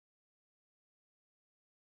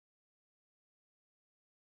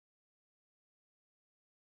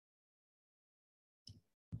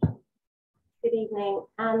Good evening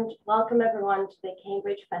and welcome everyone to the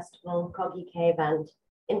Cambridge Festival COG-UK event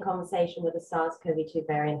in conversation with the SARS CoV-2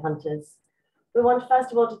 variant hunters. We want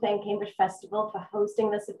first of all to thank Cambridge Festival for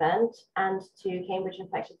hosting this event and to Cambridge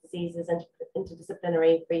Infectious Diseases and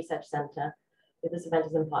Interdisciplinary Research Centre, who this event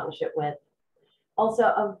is in partnership with. Also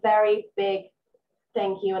a very big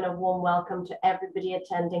thank you and a warm welcome to everybody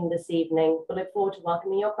attending this evening. We look forward to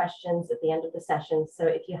welcoming your questions at the end of the session. So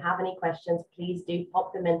if you have any questions, please do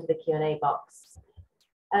pop them into the Q&A box.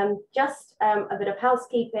 Just a bit of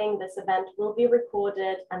housekeeping. This event will be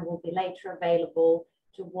recorded and will be later available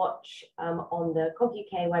to watch on the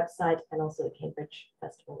COG-UK website and also the Cambridge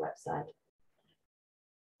Festival website.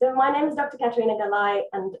 So my name is Dr. Katerina Galai,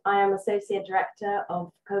 and I am Associate Director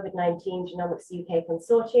of COVID-19 Genomics UK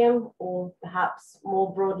Consortium, or perhaps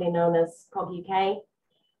more broadly known as COG-UK.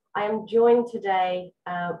 I am joined today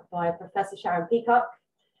by Professor Sharon Peacock.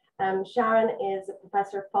 Sharon is a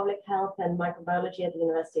Professor of Public Health and Microbiology at the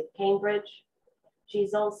University of Cambridge.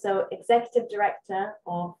 She's also Executive Director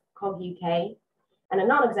of COG-UK and a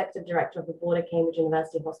Non-Executive Director of the Board of Cambridge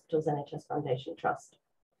University Hospitals NHS Foundation Trust.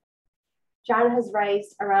 Sharon has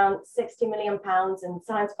raised around £60 million in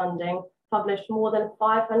science funding, published more than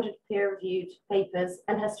 500 peer-reviewed papers,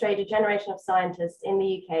 and has trained a generation of scientists in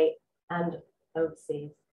the UK and overseas.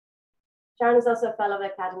 Sharon is also a fellow of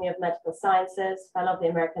the Academy of Medical Sciences, fellow of the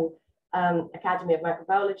American Academy of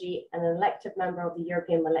Microbiology, and an elected member of the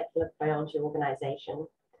European Molecular Biology Organization.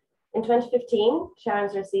 In 2015,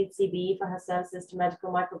 Sharon's received CBE for her services to medical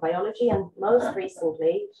microbiology, and most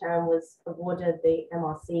recently, Sharon was awarded the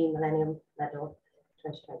MRC Millennium Medal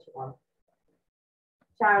 2021.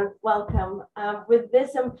 Sharon, welcome. With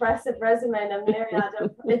this impressive resume and a myriad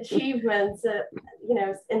of achievements,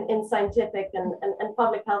 in scientific and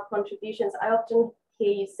public health contributions, I often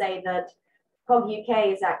hear you say that COG-UK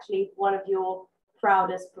is actually one of your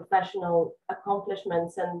proudest professional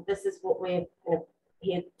accomplishments, and this is what we're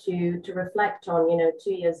here to reflect on,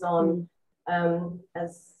 2 years on,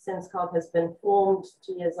 since COG has been formed,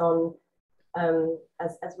 2 years on,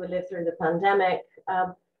 as we live through the pandemic.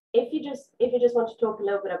 If you just want to talk a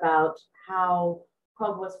little bit about how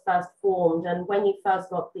COG was first formed and when you first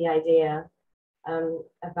got the idea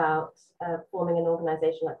about forming an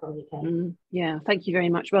organization like COG-UK. Yeah, thank you very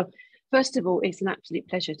much. Well, first of all, it's an absolute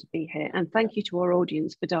pleasure to be here, and thank you to our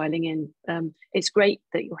audience for dialing in. It's great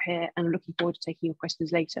that you're here, and I'm looking forward to taking your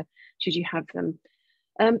questions later, should you have them.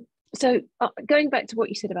 So going back to what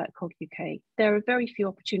you said about COG-UK, there are very few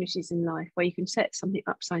opportunities in life where you can set something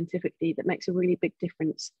up scientifically that makes a really big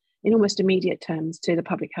difference in almost immediate terms to the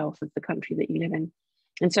public health of the country that you live in.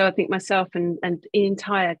 And so I think myself and the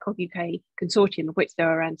entire COG-UK consortium, of which there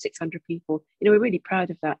are around 600 people, we're really proud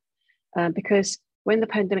of that, because when the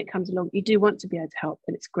pandemic comes along, you do want to be able to help.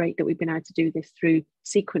 And it's great that we've been able to do this through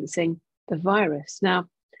sequencing the virus. Now,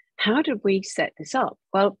 how did we set this up?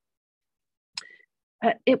 Well,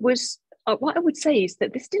 it was, what I would say is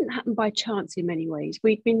that this didn't happen by chance in many ways.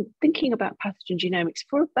 We've been thinking about pathogen genomics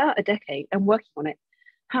for about a decade and working on it.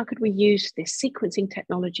 How could we use this sequencing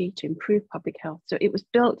technology to improve public health? So it was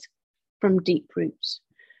built from deep roots.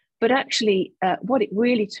 But actually, what it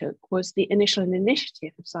really took was the initial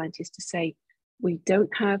initiative of scientists to say, we don't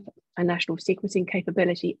have a national sequencing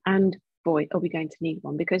capability, and boy, are we going to need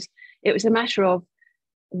one, because it was a matter of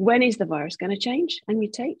when is the virus going to change and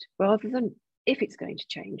mutate rather than if it's going to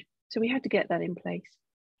change. So we had to get that in place.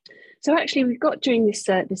 So actually we've got during this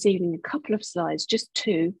evening a couple of slides, just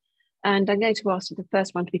two, and I'm going to ask for the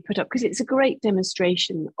first one to be put up because it's a great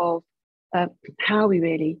demonstration of how we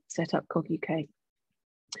really set up COG-UK.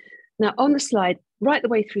 Now on the slide, right the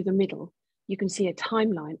way through the middle, you can see a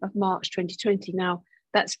timeline of March 2020. Now,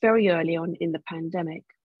 that's very early on in the pandemic.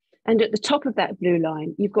 And at the top of that blue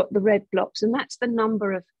line, you've got the red blocks, and that's the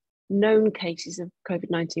number of known cases of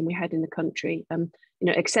COVID-19 we had in the country,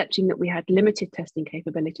 accepting that we had limited testing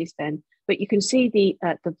capabilities then. But you can see the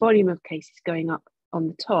volume of cases going up on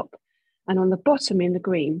the top. And on the bottom in the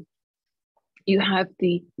green, you have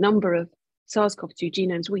the number of SARS CoV-2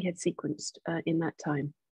 genomes we had sequenced in that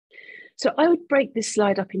time. So I would break this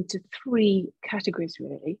slide up into three categories,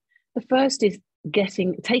 really. The first is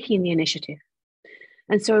taking the initiative.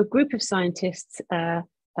 And so a group of scientists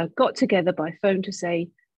got together by phone to say,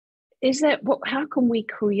 how can we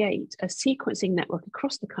create a sequencing network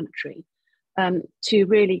across the country to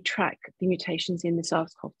really track the mutations in the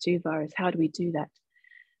SARS CoV-2 virus? How do we do that?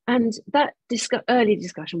 And that early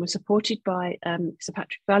discussion was supported by Sir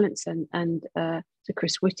Patrick Vallance and Sir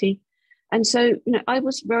Chris Whitty. And so, I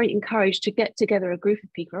was very encouraged to get together a group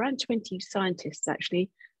of people, around 20 scientists actually,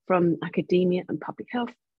 from academia and public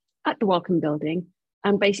health at the Wellcome Building.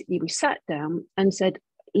 And basically we sat down and said,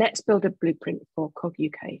 let's build a blueprint for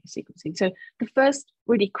COG-UK sequencing. So the first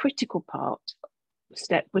really critical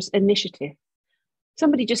step was initiative.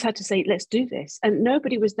 Somebody just had to say, let's do this. And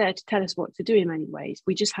nobody was there to tell us what to do in many ways.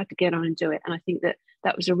 We just had to get on and do it. And I think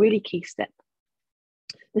that was a really key step.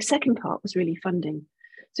 The second part was really funding.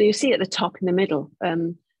 So you see at the top in the middle,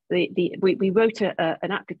 we wrote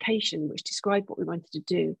an application which described what we wanted to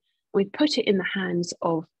do. We put it in the hands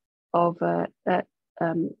of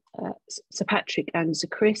Sir Patrick and Sir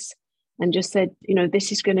Chris, and just said,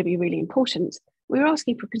 this is going to be really important. We were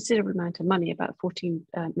asking for a considerable amount of money, about £14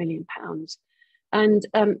 million. And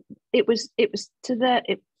it was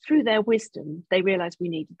through their wisdom, they realised we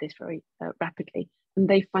needed this very rapidly, and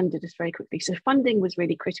they funded us very quickly. So funding was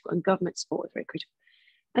really critical, and government support was very critical.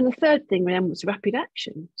 And the third thing then was rapid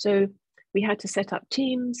action. So we had to set up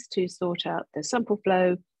teams to sort out the sample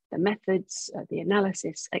flow, the methods, the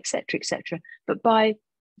analysis, etc., etc. But by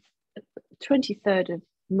 23rd of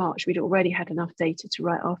March, we'd already had enough data to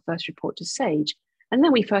write our first report to SAGE. And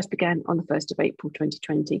then we first began on the 1st of April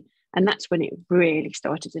 2020. And that's when it really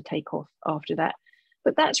started to take off after that.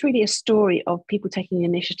 But that's really a story of people taking the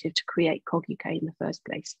initiative to create COG-UK in the first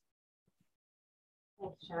place.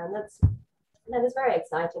 Thanks, Sharon. That is very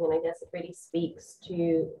exciting, and I guess it really speaks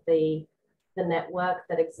to the network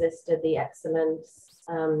that existed, the excellence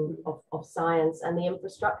of science, and the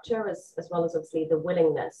infrastructure, as well as obviously the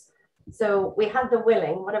willingness. So we had the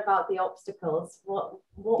willing. What about the obstacles? What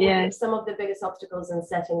were some of the biggest obstacles in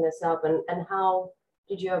setting this up, and how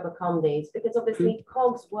did you overcome these? Because obviously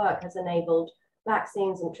COG's work has enabled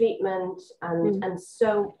vaccines and treatment, and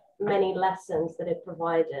so many lessons that it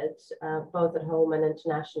provided, both at home and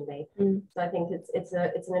internationally. So I think it's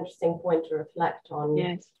an interesting point to reflect on.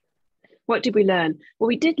 Yes. What did we learn? Well,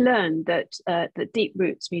 we did learn that deep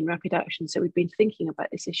roots mean rapid action. So we've been thinking about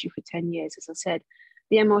this issue for 10 years. As I said,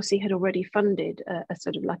 the MRC had already funded a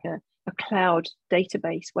sort of like a cloud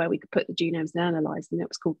database where we could put the genomes and analyze, and it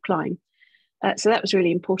was called CLIMB. So that was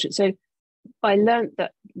really important. So I learned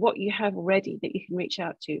that what you have already that you can reach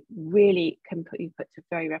out to really can put to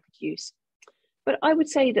very rapid use. But I would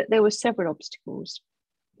say that there were several obstacles.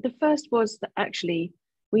 The first was that actually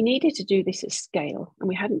we needed to do this at scale, and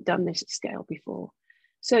we hadn't done this at scale before.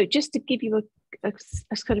 So just to give you a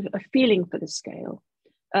kind of a feeling for the scale,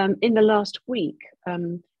 in the last week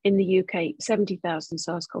in the UK, 70,000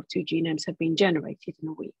 SARS-CoV-2 genomes have been generated in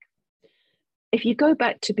a week. If you go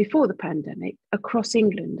back to before the pandemic, across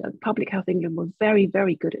England, Public Health England were very,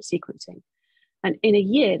 very good at sequencing. And in a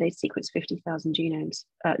year, they sequenced 50,000 genomes,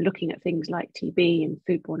 looking at things like TB and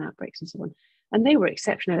foodborne outbreaks and so on. And they were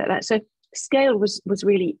exceptional at that. So scale was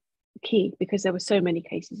really key because there were so many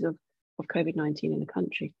cases of COVID-19 in the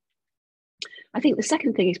country. I think the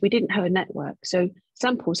second thing is we didn't have a network. So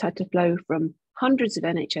samples had to flow from hundreds of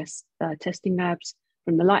NHS testing labs,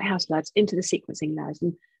 from the Lighthouse labs into the sequencing labs.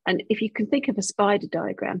 And if you can think of a spider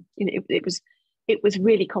diagram, it was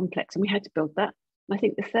really complex, and we had to build that. And I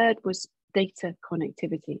think the third was data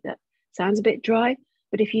connectivity. That sounds a bit dry,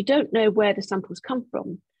 but if you don't know where the samples come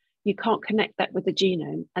from, you can't connect that with the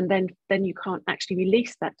genome, and then you can't actually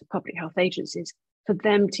release that to public health agencies for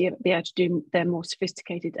them to be able to do their more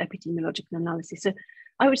sophisticated epidemiological analysis. So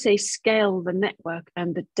I would say scale, the network,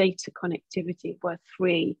 and the data connectivity were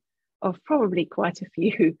three of probably quite a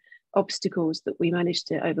few obstacles that we managed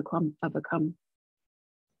to overcome.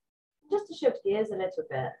 Just to shift gears a little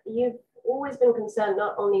bit, you've always been concerned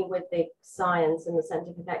not only with the science and the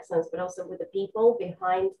scientific excellence, but also with the people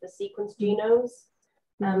behind the sequenced genomes.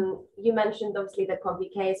 You mentioned obviously that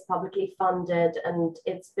COG-UK is publicly funded, and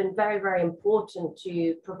it's been very, very important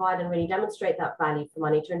to provide and really demonstrate that value for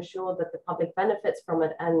money to ensure that the public benefits from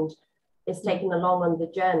it and is taken along on the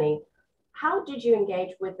journey. How did you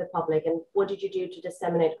engage with the public, and what did you do to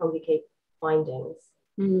disseminate COG-UK findings?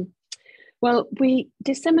 Well, we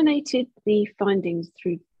disseminated the findings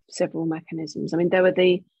through several mechanisms. I mean, there were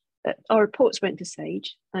our reports went to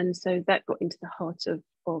SAGE, and so that got into the heart of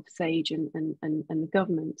SAGE and the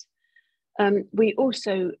government. We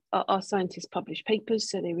also, our scientists published papers,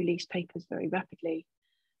 so they released papers very rapidly.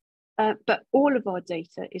 But all of our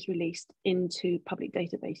data is released into public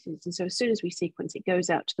databases, and so as soon as we sequence, it goes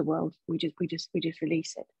out to the world. We just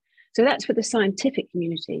release it. So that's for the scientific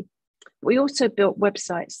community. We also built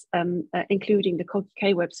websites, including the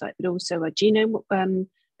COG-UK website, but also a genome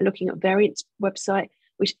looking at variants website,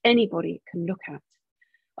 which anybody can look at.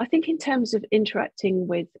 I think in terms of interacting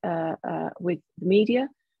with the media,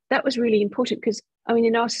 that was really important because, I mean,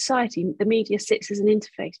 in our society, the media sits as an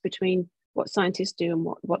interface between what scientists do and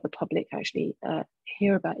what the public actually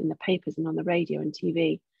hear about in the papers and on the radio and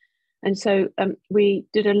TV. And so we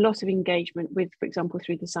did a lot of engagement with, for example,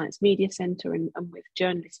 through the Science Media Centre and with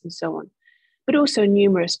journalists and so on, but also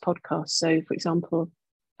numerous podcasts. So, for example,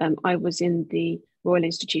 I was in the Royal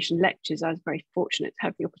Institution lectures. I was very fortunate to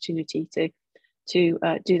have the opportunity to do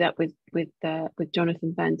that with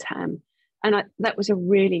Jonathan Van Tam, and that was a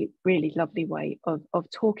really, really lovely way of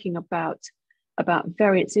talking about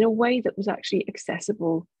variants in a way that was actually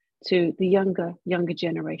accessible to the younger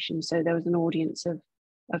generation. So there was an audience of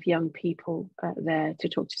young people there to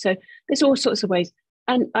talk to. So there's all sorts of ways.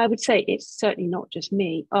 And I would say it's certainly not just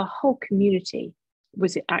me. Our whole community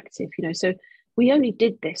was active, so we only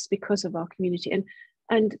did this because of our community.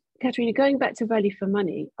 And Katerina, going back to value for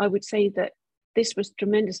money, I would say that this was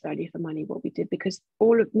tremendous value for money, what we did, because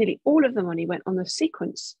nearly all of the money went on the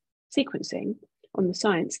sequencing, on the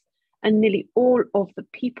science, and nearly all of the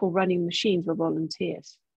people running machines were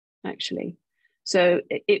volunteers, actually. So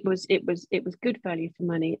it was good value for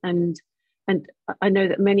money, and I know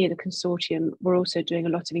that many of the consortium were also doing a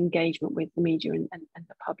lot of engagement with the media and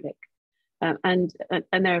the public, and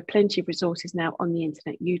there are plenty of resources now on the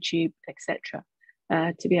internet, YouTube, etc.,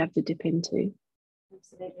 to be able to dip into.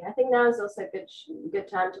 Absolutely. I think now is also a good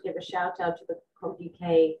time to give a shout out to the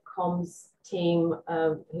COG-UK comms team,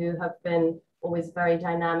 who have been always very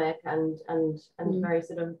dynamic and very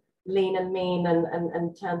sort of lean and mean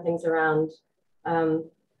and turn things around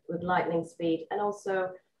with lightning speed. And also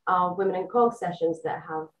our Women in COG sessions that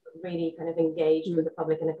have really kind of engaged with the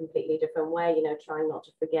public in a completely different way, trying not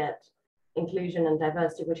to forget inclusion and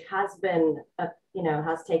diversity, which has been,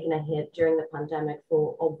 has taken a hit during the pandemic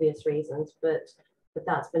for obvious reasons, but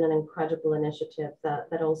that's been an incredible initiative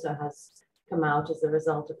that also has come out as a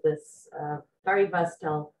result of this very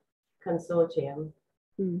versatile consortium.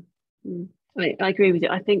 I agree with you.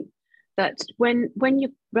 I think that when you're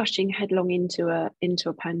rushing headlong into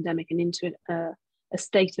a pandemic and into a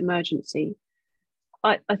state emergency,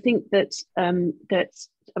 I think that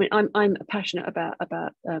I'm passionate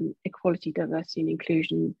about equality, diversity, and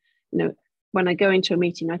inclusion. When I go into a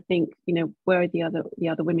meeting, I think, where are the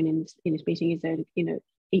other women in this meeting? Is there,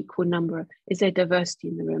 equal number? Is there diversity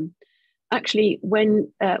in the room? Actually,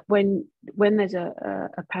 when there's a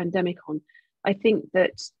pandemic on, I think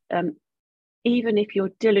that even if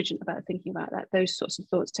you're diligent about thinking about that, those sorts of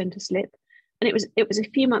thoughts tend to slip. And it was a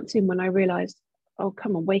few months in when I realised, oh,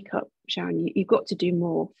 come on, wake up, Sharon! You've got to do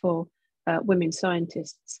more for women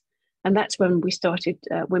scientists. And that's when we started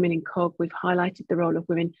Women in COG. We've highlighted the role of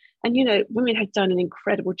women. And, women had done an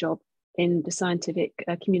incredible job in the scientific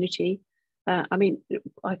community. I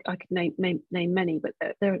could name many, but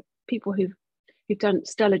there are people who've done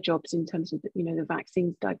stellar jobs in terms of, the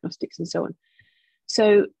vaccines, diagnostics, and so on.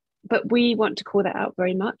 So, but we want to call that out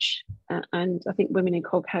very much. And I think Women in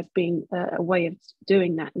COG has been a way of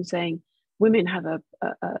doing that and saying women have a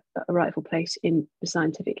rightful place in the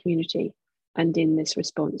scientific community and in this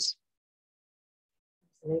response.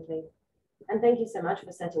 Absolutely. And thank you so much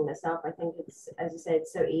for setting this up. I think it's, as you say,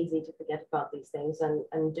 it's so easy to forget about these things,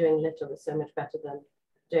 and doing little is so much better than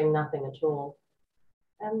doing nothing at all.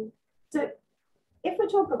 So if we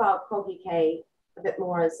talk about COG-UK a bit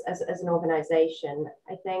more as an organization,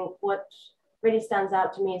 I think what really stands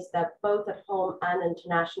out to me is that both at home and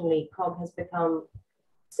internationally, COG has become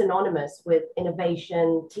synonymous with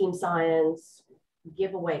innovation, team science,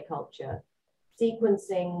 giveaway culture.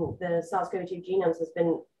 Sequencing the SARS-CoV-2 genomes has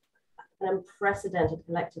been an unprecedented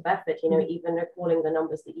collective effort, even recalling the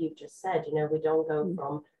numbers that you've just said, we don't go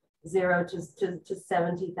from 0 to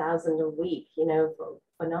 70,000 a week,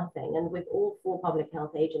 for nothing. And with all 4 public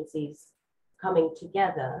health agencies coming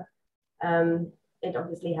together, it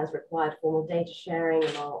obviously has required formal data sharing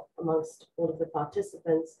amongst all of the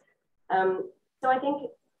participants. So I think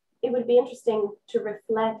it would be interesting to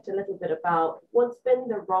reflect a little bit about what's been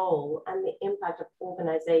the role and the impact of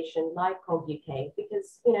organization like COG-UK,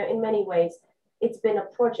 because, in many ways, it's been a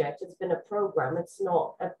project, it's been a program, it's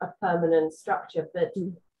not a permanent structure, but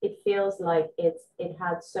it feels like it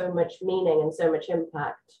had so much meaning and so much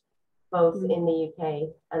impact, both in the UK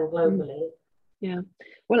and globally. Yeah,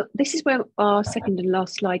 well, this is where our second and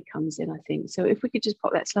last slide comes in, I think. So if we could just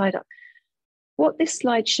pop that slide up. What this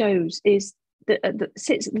slide shows is that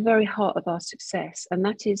sits at the very heart of our success, and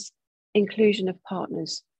that is inclusion of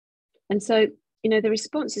partners. And so, the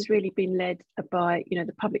response has really been led by,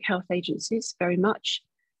 the public health agencies very much.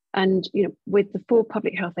 And, with the 4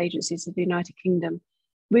 public health agencies of the United Kingdom,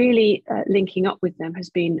 really linking up with them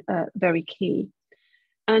has been very key.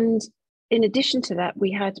 And in addition to that,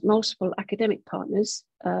 we had multiple academic partners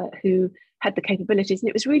who had the capabilities, and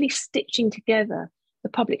it was really stitching together the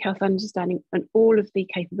public health understanding and all of the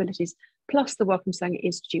capabilities, plus the Wellcome Sanger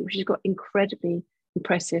Institute, which has got incredibly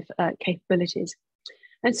impressive capabilities.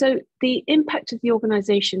 And so the impact of the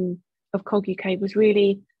organisation of COG-UK was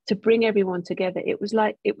really to bring everyone together. It was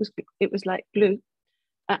like glue,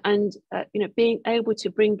 and being able to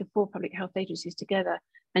bring the 4 public health agencies together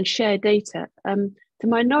and share data. To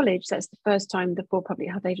my knowledge, that's the first time the 4 public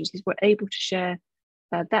health agencies were able to share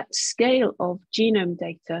that scale of genome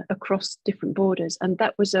data across different borders, and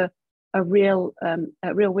that was a real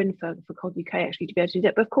win for COG-UK actually to be able to do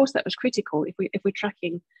that. But of course, that was critical if we're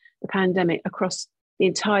tracking the pandemic across the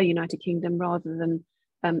entire United Kingdom rather than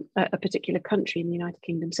a particular country in the United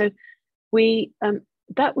Kingdom. So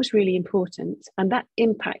that was really important, and that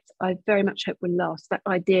impact I very much hope will last. That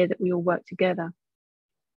idea that we all work together.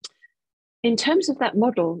 In terms of that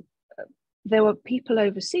model, there were people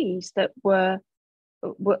overseas that thought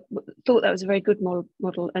that was a very good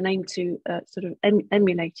model and aimed to sort of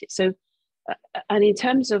emulate it. So, and in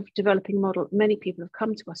terms of developing a model, many people have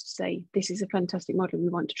come to us to say, this is a fantastic model, we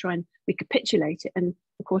want to try and recapitulate it. And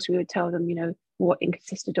of course, we would tell them, what it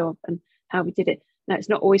consisted of and how we did it. Now, it's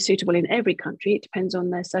not always suitable in every country. It depends on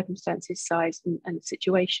their circumstances, size and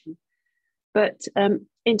situation. But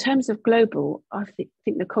in terms of global, I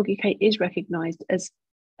think the COG-UK is recognised as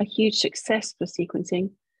a huge success for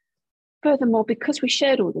sequencing. Furthermore, because we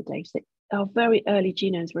shared all the data, our very early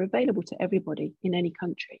genomes were available to everybody in any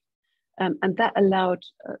country. And that allowed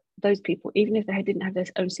those people, even if they didn't have their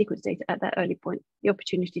own sequence data at that early point, the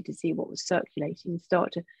opportunity to see what was circulating and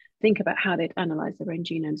start to think about how they'd analyse their own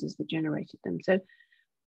genomes as they generated them. So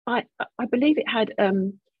I believe it had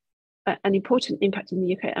an important impact in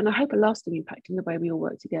the UK, and I hope a lasting impact in the way we all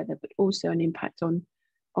work together, but also an impact on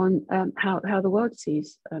how the world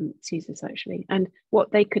sees us actually, and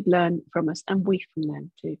what they could learn from us and we from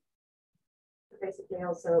them too. Basically,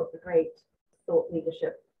 also a great thought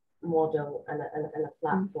leadership model and a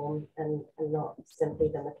platform, and not simply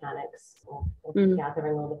the mechanics of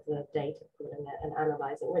gathering all of the data, pulling it and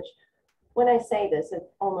analysing, which, when I say this, it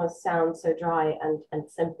almost sounds so dry and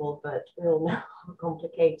simple, but we all know how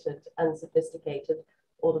complicated and sophisticated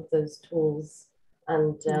all of those tools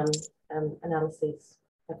and analyses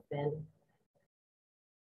have been.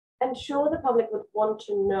 I'm sure the public would want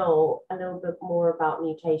to know a little bit more about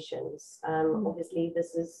mutations. Obviously,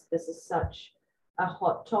 this is such a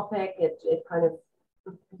hot topic. It kind of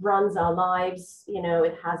runs our lives.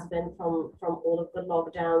 It has been from all of the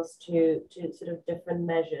lockdowns to sort of different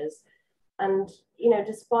measures. And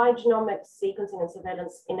despite genomic sequencing and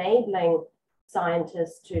surveillance enabling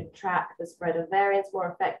scientists to track the spread of variants more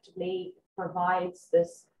effectively, provides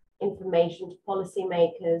this information to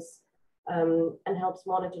policymakers, and helps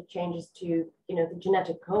monitor changes to the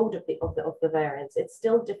genetic code of the variants, it's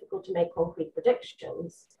still difficult to make concrete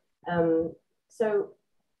predictions. So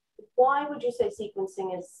why would you say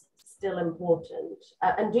sequencing is still important?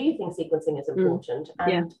 And do you think sequencing is important?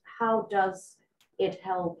 And how does it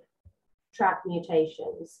help track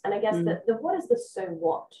mutations? And I guess the what is the so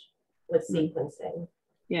what with sequencing?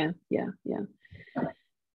 Yeah.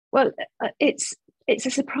 Well, it's a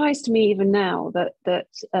surprise to me even now that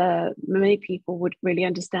many people would really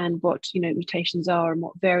understand what mutations are and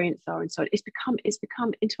what variants are, and so it's become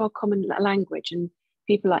into our common language. And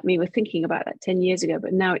people like me were thinking about that 10 years ago,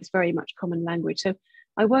 but now it's very much common language. So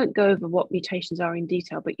I won't go over what mutations are in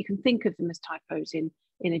detail, but you can think of them as typos in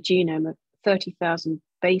a genome of 30,000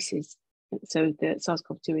 bases. So the SARS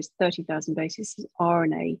CoV-2 is 30,000 bases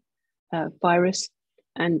RNA virus,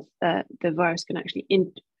 and the virus can actually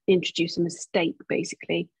introduce a mistake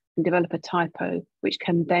basically and develop a typo, which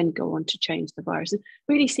can then go on to change the virus. And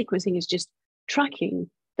really, sequencing is just tracking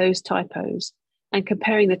those typos and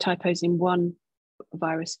comparing the typos in one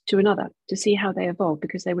virus to another to see how they evolve,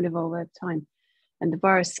 because they will evolve over time. And the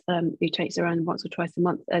virus mutates around once or twice a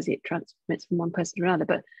month as it transmits from one person to another.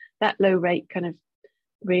 But that low rate kind of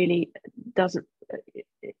really doesn't.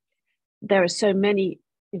 There are so many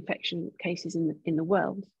infection cases in the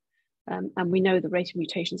world, and we know the rate of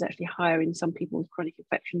mutation is actually higher in some people with chronic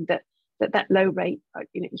infection. That low rate,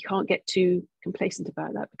 you can't get too complacent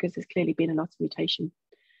about that, because there's clearly been a lot of mutation.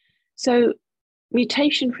 So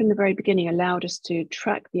mutation from the very beginning allowed us to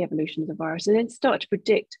track the evolution of the virus and then start to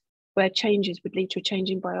predict where changes would lead to a change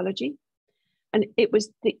in biology. And it was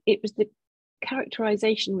the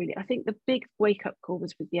characterization, really. I think the big wake-up call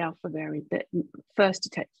was with the Alpha variant that first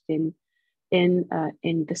detected in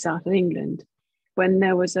the south of England, when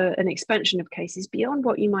there was an expansion of cases beyond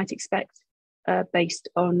what you might expect based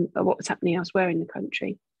on what was happening elsewhere in the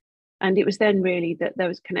country. And it was then really that there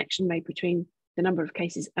was a connection made between the number of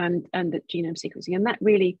cases and the genome sequencing. And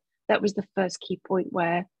that was the first key point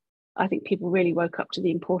where I think people really woke up to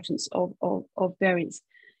the importance of variants.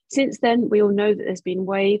 Since then, we all know that there's been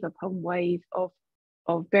wave upon wave of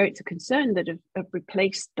variants of concern that have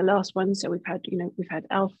replaced the last one. So we've had, we've had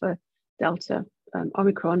Alpha, Delta,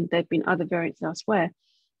 Omicron. There've been other variants elsewhere.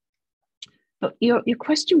 But your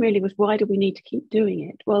question really was, why do we need to keep doing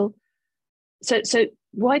it? Well, so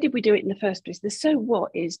why did we do it in the first place? The so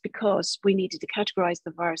what is because we needed to categorize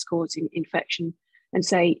the virus causing infection and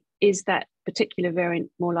say, is that particular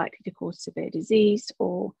variant more likely to cause severe disease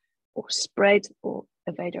or spread or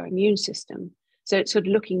evade our immune system? So sort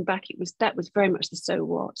of looking back, that was very much the so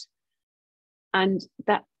what. And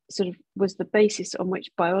that sort of was the basis on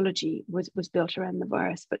which biology was built around the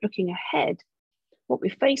virus. But looking ahead, what we're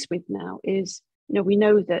faced with now is, we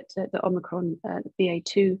know that the Omicron, the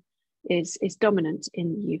BA2, is dominant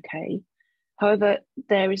in the UK. However,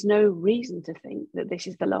 there is no reason to think that this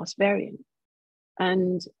is the last variant.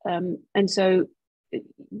 And so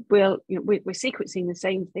we're sequencing the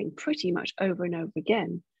same thing pretty much over and over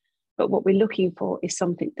again. But what we're looking for is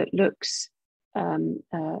something that looks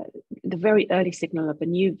the very early signal of a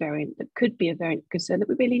new variant that could be a variant of concern that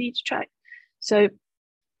we really need to track. So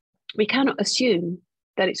we cannot assume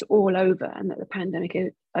that it's all over and that the pandemic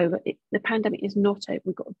is over. The pandemic is not over.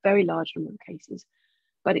 We've got a very large number of cases,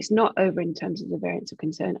 but it's not over in terms of the variants of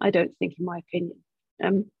concern, I don't think, in my opinion.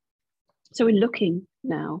 So we're looking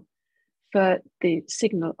now for the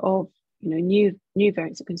signal of new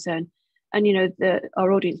variants of concern. And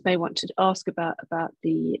our audience may want to ask about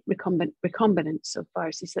the recombinants of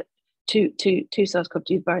viruses, that two SARS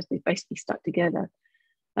CoV-2 viruses basically stuck together.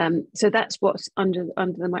 So that's what's under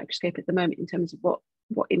the microscope at the moment in terms of what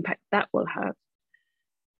impact that will have.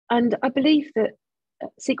 And I believe that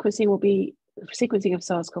sequencing of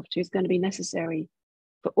SARS CoV-2 is going to be necessary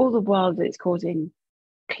for all the while that it's causing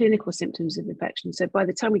clinical symptoms of infection. So by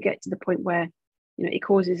the time we get to the point where it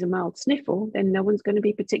causes a mild sniffle, then no one's going to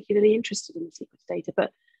be particularly interested in the sequence data.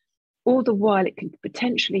 But all the while it can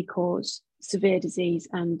potentially cause severe disease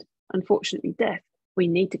and unfortunately death, we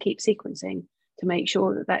need to keep sequencing to make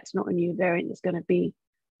sure that that's not a new variant that's going to be,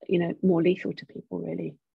 more lethal to people,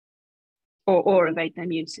 really, or evade their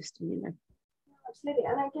immune system, Absolutely.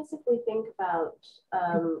 And I guess if we think about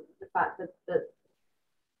the fact that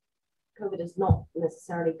COVID is not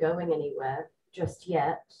necessarily going anywhere just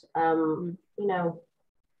yet, can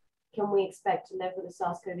we expect to live with a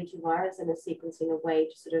SARS-CoV-2 virus and a sequencing a way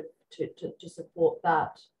to sort of to support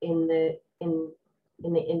that in the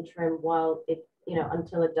interim while it,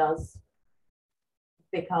 until it does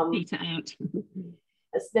become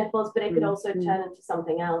sniffles, but it could also turn into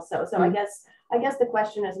something else. So I guess the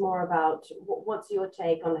question is more about what's your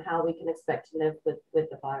take on how we can expect to live with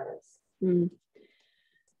the virus?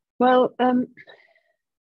 Well,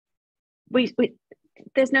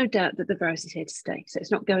 there's no doubt that the virus is here to stay, so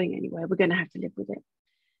it's not going anywhere. We're going to have to live with it,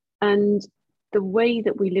 and the way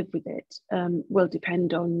that we live with it will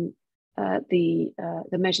depend on the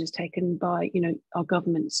measures taken by our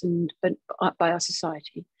governments and by our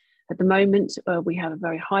society. At the moment, we have a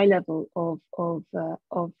very high level of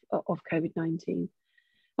COVID-19,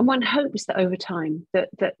 and one hopes that over time that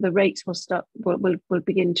the rates will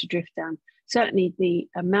begin to drift down. Certainly, the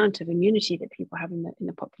amount of immunity that people have in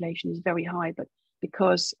the population is very high, but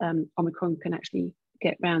because Omicron can actually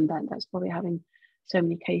get around that's why we're having so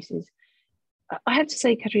many cases. I have to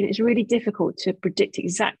say, Katerina, it's really difficult to predict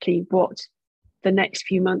exactly what the next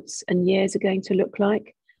few months and years are going to look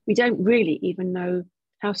like. We don't really even know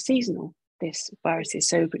how seasonal this virus is.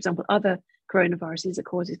 So, for example, other coronaviruses that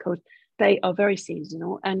causes cold, they are very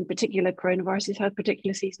seasonal, and particular coronaviruses have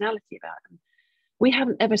particular seasonality about them. We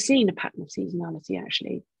haven't ever seen a pattern of seasonality,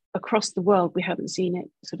 actually. Across the world, we haven't seen it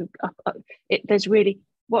sort of up. There's really,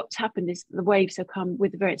 what's happened is the waves have come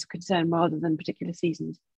with variants of concern rather than particular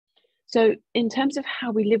seasons. So in terms of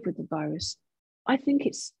how we live with the virus, I think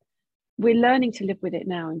we're learning to live with it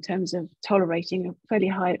now in terms of tolerating a fairly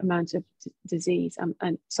high amount of disease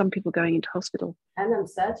and some people going into hospital. And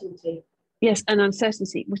uncertainty. Yes, and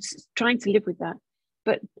uncertainty. We're trying to live with that,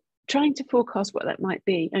 but trying to forecast what that might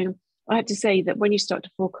be. I have to say that when you start to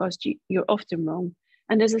forecast, you're often wrong.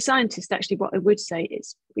 And as a scientist, actually, what I would say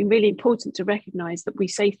is it's really important to recognize that we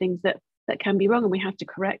say things that can be wrong, and we have to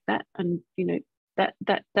correct that. And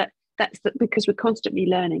that's because we're constantly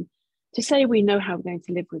learning. To say we know how we're going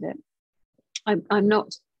to live with it, I'm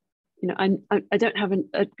not, I don't have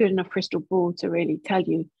a good enough crystal ball to really tell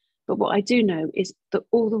you. But what I do know is that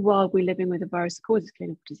all the while we're living with a virus that causes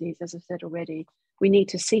clinical disease, as I've said already, we need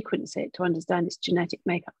to sequence it to understand its genetic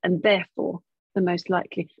makeup, and therefore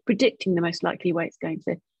predicting the most likely way it's going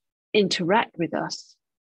to interact with us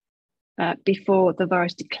before the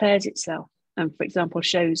virus declares itself and, for example,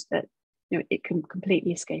 shows that it can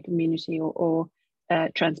completely escape immunity or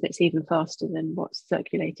transmits even faster than what's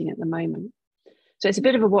circulating at the moment. So it's a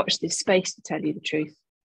bit of a watch this space, to tell you the truth.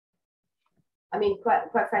 I mean,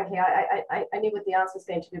 quite frankly, I knew what the answer was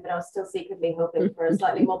going to be, but I was still secretly hoping for a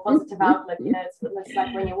slightly more positive outlook. You know, it's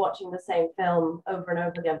like when you're watching the same film over and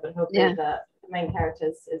over again, but hoping that the main character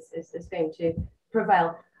is going to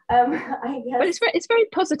prevail. I guess. But it's very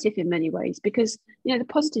positive in many ways, because, you know, the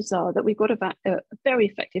positives are that we've got a very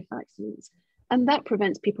effective vaccines, and that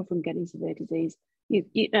prevents people from getting severe disease.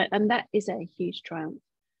 And that is a huge triumph.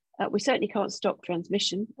 We certainly can't stop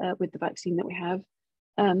transmission with the vaccine that we have,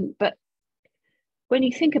 but when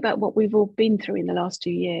you think about what we've all been through in the last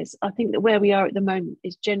 2 years, I think that where we are at the moment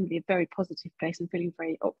is generally a very positive place and feeling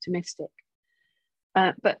very optimistic.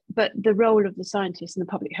 But the role of the scientists and the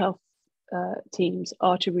public health teams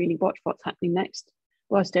are to really watch what's happening next,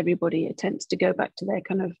 whilst everybody attempts to go back to their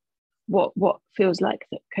kind of what feels like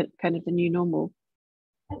kind of the new normal.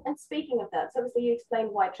 And speaking of that, so obviously you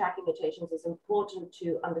explained why tracking mutations is important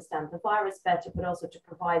to understand the virus better, but also to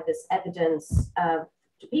provide this evidence to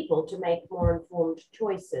people to make more informed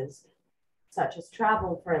choices, such as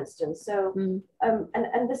travel, for instance. So,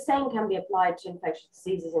 and the same can be applied to infectious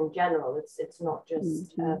diseases in general. It's not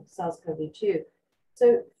just SARS-CoV-2.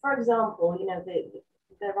 So, for example, you know,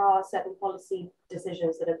 there are certain policy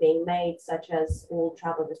decisions that are being made, such as all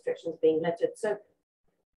travel restrictions being lifted. So,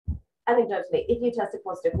 anecdotally, if you tested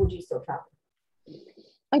positive, would you still travel?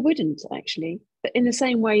 I wouldn't, actually, but in the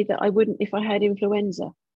same way that I wouldn't if I had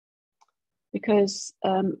influenza. Because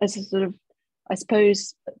as a sort of, I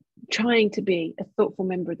suppose, trying to be a thoughtful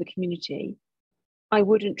member of the community, I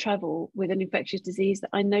wouldn't travel with an infectious disease that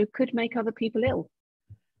I know could make other people ill.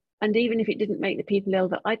 And even if it didn't make the people ill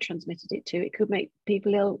that I transmitted it to, it could make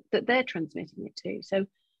people ill that they're transmitting it to. So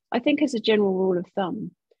I think, as a general rule of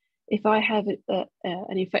thumb, if I have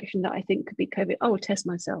an infection that I think could be COVID, I will test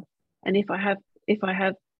myself. And if I have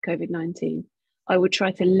COVID-19, I would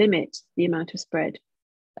try to limit the amount of spread.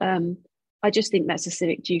 I just think that's a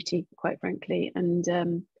civic duty, quite frankly, and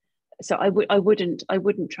so I wouldn't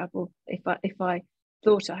travel if I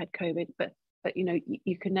thought I had COVID. But you know,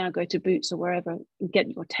 you can now go to Boots or wherever and get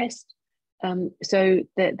your test. So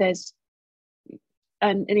there's,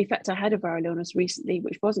 and in fact, I had a viral illness recently,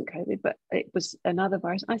 which wasn't COVID, but it was another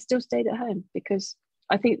virus. I still stayed at home, because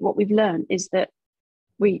I think what we've learned is that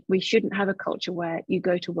we shouldn't have a culture where you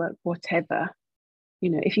go to work whatever. You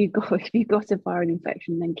know, if you've got a viral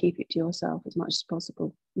infection, then keep it to yourself as much as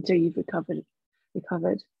possible until you've recovered.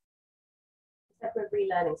 Except we're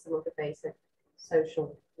relearning some of the basic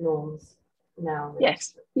social norms now.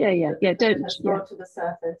 Yes. Yeah. Don't brought to the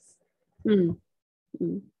surface. And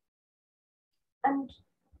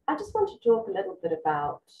I just want to talk a little bit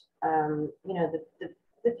about you know,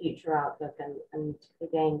 the future outlook and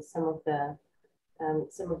again some of the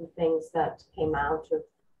things that came out of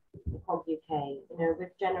the COG-UK. You know,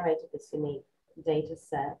 we've generated this unique data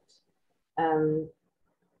set, and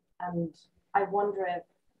I wonder if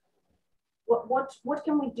what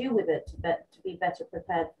can we do with it to be better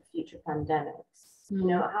prepared for future pandemics? You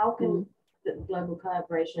know, how can the global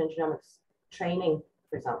collaboration in genomics training,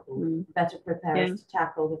 for example, better prepare us to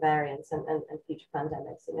tackle the variants and future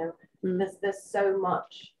pandemics? You know, there's so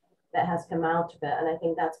much that has come out of it, and I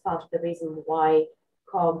think that's part of the reason why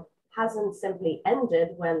COG hasn't simply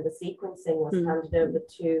ended when the sequencing was handed over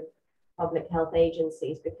to public health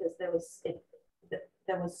agencies, because there was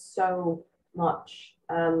so much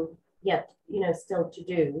yet, you know, still to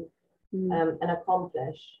do and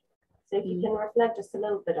accomplish. So if you can reflect just a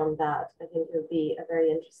little bit on that, I think it would be a very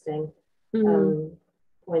interesting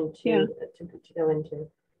point to go into.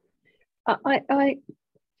 I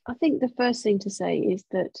think the first thing to say is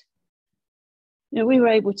that, you know, we were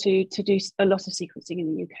able to do a lot of sequencing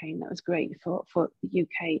in the UK, and that was great for the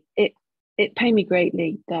UK. It pained me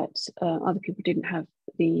greatly that other people didn't have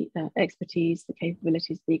the expertise, the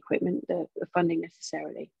capabilities, the equipment, the funding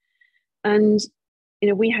necessarily. And, you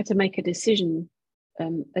know, we had to make a decision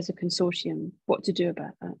as a consortium what to do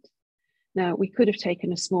about that. Now, we could have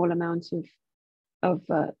taken a small amount of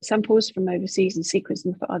samples from overseas and sequenced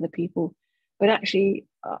them for other people, but actually,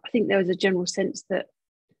 I think there was a general sense that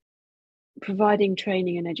providing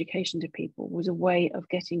training and education to people was a way of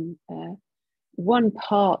getting one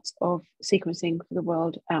part of sequencing for the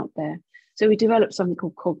world out there. So we developed something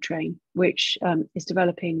called COG-Train, which is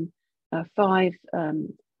developing 5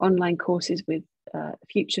 online courses with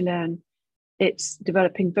FutureLearn. It's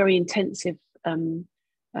developing very intensive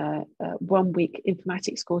 1-week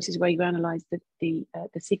informatics courses where you analyze the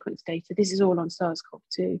sequence data. This is all on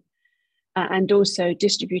SARS-CoV-2, and also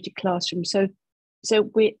distributed classrooms. So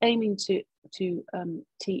we're aiming to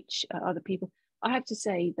teach other people. I have to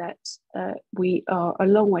say that we are a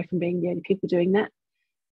long way from being the only people doing that.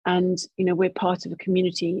 And, you know, we're part of a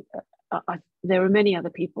community. There are many other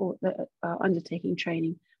people that are undertaking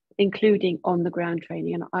training, including on the ground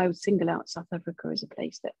training. And I would single out South Africa as a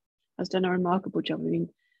place that has done a remarkable job. I mean,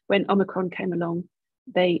 when Omicron came along,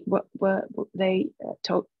 they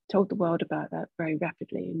told the world about that very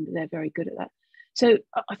rapidly, and they're very good at that. So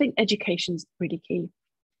I think education's really key.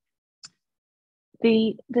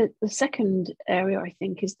 The second area, I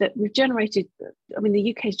think, is that we've generated, I mean,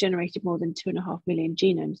 the UK has generated more than 2.5 million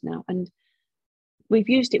genomes now, and we've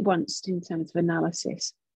used it once in terms of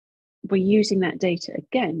analysis. We're using that data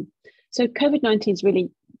again. So COVID-19 has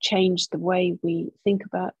really changed the way we think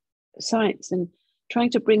about science and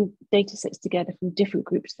trying to bring data sets together from different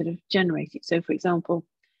groups that have generated. So, for example,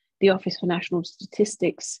 the Office for National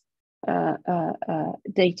Statistics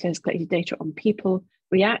data has collected data on people,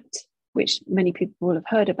 REACT, which many people will have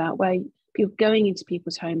heard about, where people going into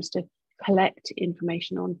people's homes to collect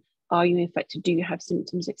information on, are you infected, do you have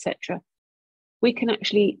symptoms, etc. We can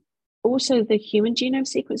actually also the human genome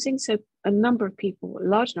sequencing. So a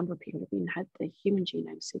large number of people have had the human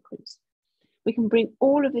genome sequenced. We can bring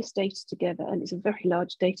all of this data together, and it's a very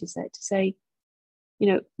large data set, to say, you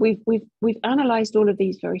know, we've analysed all of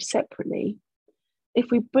these very separately.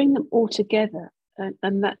 If we bring them all together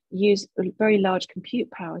and that use a very large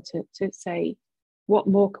compute power to say, what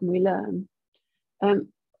more can we learn?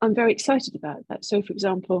 I'm very excited about that. So, for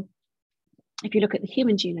example, if you look at the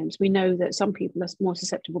human genomes, we know that some people are more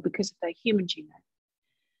susceptible because of their human genome.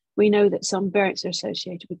 We know that some variants are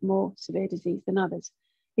associated with more severe disease than others.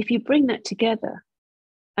 If you bring that together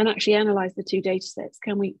and actually analyse the two data sets,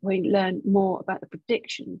 can we learn more about the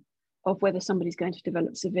prediction of whether somebody's going to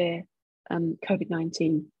develop severe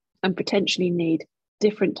COVID-19 and potentially need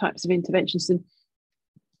different types of interventions? And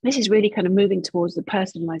this is really kind of moving towards the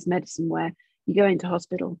personalised medicine, where you go into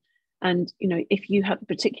hospital and, you know, if you have a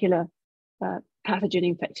particular pathogen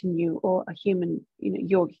infecting you or a human, you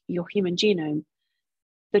know, your human genome,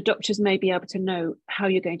 the doctors may be able to know how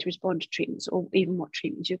you're going to respond to treatments or even what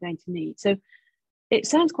treatments you're going to need. So it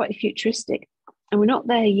sounds quite futuristic, and we're not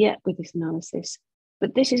there yet with this analysis,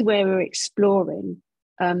 but this is where we're exploring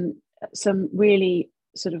some really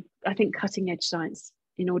sort of, I think, cutting edge science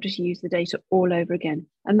in order to use the data all over again.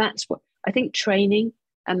 And that's what I think training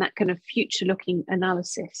and that kind of future looking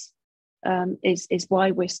analysis is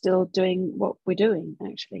why we're still doing what we're doing,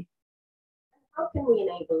 actually. How can we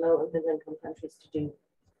enable low and middle income countries to do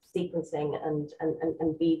sequencing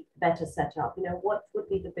and be better set up? You know, what would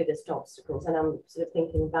be the biggest obstacles? And I'm sort of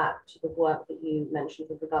thinking back to the work that you mentioned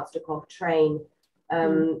with regards to COG-train.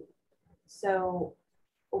 So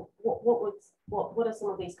what are some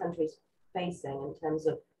of these countries facing in terms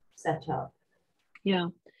of setup? Yeah,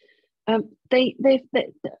 they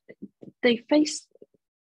face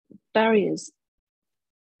barriers,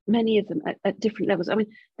 many of them at different levels. I mean,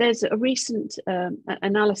 there's a recent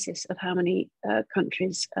analysis of how many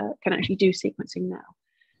countries can actually do sequencing now.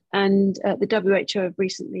 And the WHO have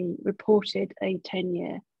recently reported a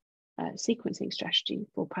 10-year sequencing strategy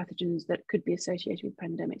for pathogens that could be associated with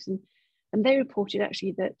pandemics. And they reported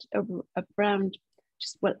actually that around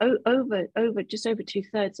just over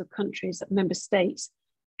 2/3 of countries, member states,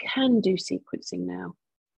 can do sequencing now.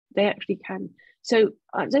 They actually can. So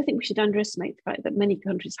I don't think we should underestimate the fact that many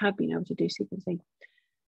countries have been able to do sequencing.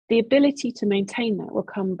 The ability to maintain that will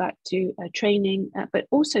come back to training, but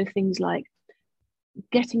also things like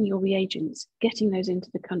getting your reagents, getting those into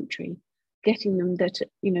the country, getting them at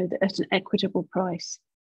an equitable price,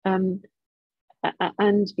 and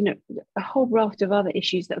you know, a whole raft of other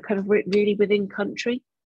issues that are kind of really within country.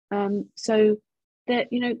 So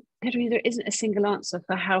that, you know, Katerina, there isn't a single answer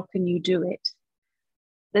for how can you do it.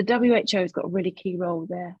 The WHO has got a really key role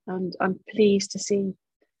there, and I'm pleased to see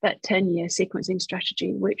that 10-year sequencing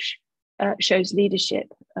strategy, which shows leadership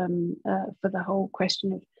for the whole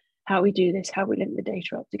question of how we do this, how we link the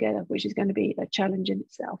data up together, which is going to be a challenge in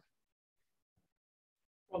itself.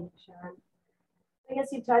 Thank you, Sharon. I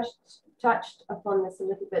guess you touched upon this a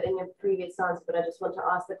little bit in your previous answer, but I just want to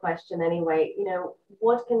ask the question anyway. You know,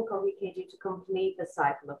 what can COG-UK do to complete the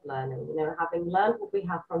cycle of learning? You know, having learned what we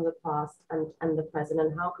have from the past and the present,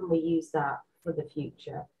 and how can we use that for the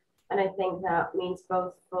future? And I think that means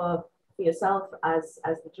both for yourself as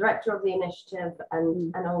the director of the initiative,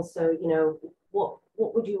 and also, you know, what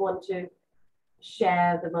would you want to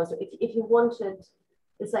share the most? If you wanted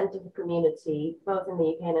the scientific community, both in the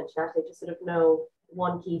UK and internationally, to sort of know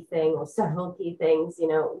one key thing or several key things, you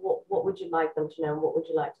know, what would you like them to know? And what would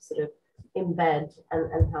you like to sort of embed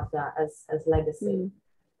and have that as legacy?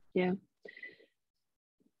 Yeah.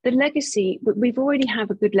 The legacy, we've already have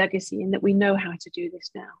a good legacy in that we know how to do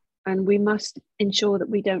this now. And we must ensure that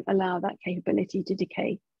we don't allow that capability to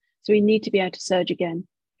decay. So we need to be able to surge again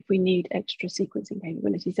if we need extra sequencing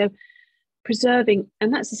capability. So preserving,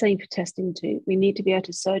 and that's the same for testing too, we need to be able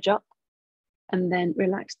to surge up and then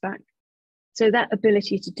relax back. So that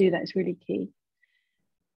ability to do that is really key.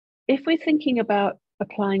 If we're thinking about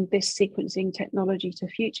applying this sequencing technology to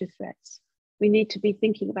future threats, we need to be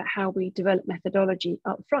thinking about how we develop methodology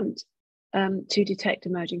up front to detect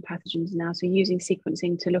emerging pathogens now. So using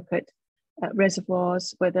sequencing to look at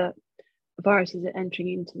reservoirs, whether viruses are entering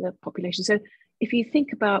into the population. So if you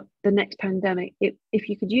think about the next pandemic, if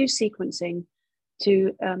you could use sequencing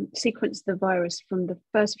to sequence the virus from the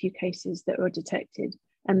first few cases that were detected,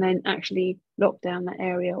 and then actually lock down that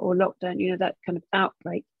area or lock down, that kind of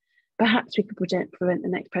outbreak, perhaps we could prevent the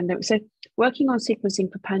next pandemic. So working on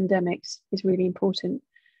sequencing for pandemics is really important.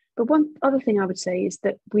 But one other thing I would say is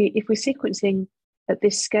that if we're sequencing at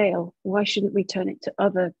this scale, why shouldn't we turn it to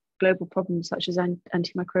other global problems such as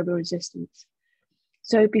antimicrobial resistance?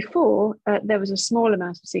 So before, there was a small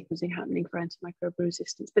amount of sequencing happening for antimicrobial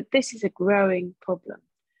resistance, but this is a growing problem.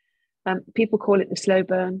 People call it the slow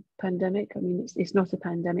burn pandemic. I mean, it's not a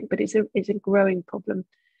pandemic, but it's a growing problem.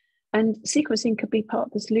 And sequencing could be part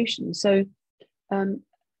of the solution. So, we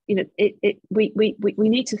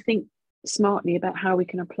need to think smartly about how we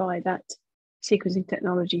can apply that sequencing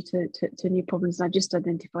technology to new problems. And I've just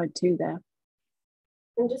identified two there.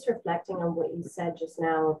 And just reflecting on what you said just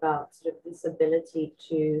now about sort of this ability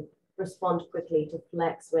to respond quickly, to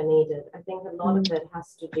flex where needed, I think a lot of it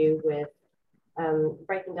has to do with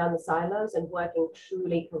breaking down the silos and working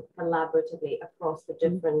truly collaboratively across the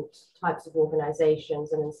different types of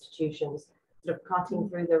organizations and institutions, sort of cutting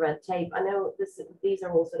through the red tape. I know these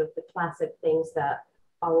are all sort of the classic things that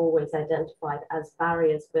are always identified as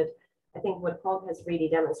barriers, but I think what COG has really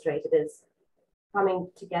demonstrated is coming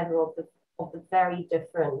together of the very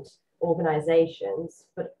different organizations,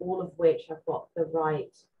 but all of which have got the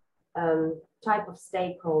right type of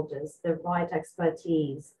stakeholders, the right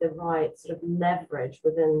expertise, the right sort of leverage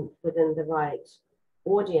within the right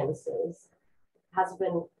audiences, has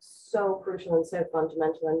been so crucial and so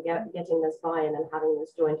fundamental in getting this buy-in and having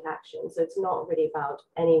this joint action. So it's not really about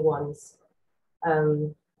anyone's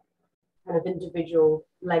kind of individual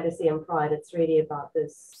legacy and pride. It's really about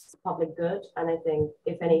this public good. And I think,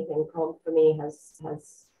 if anything, COG for me has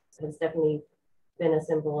definitely been a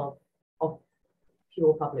symbol of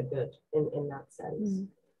pure public good in that sense.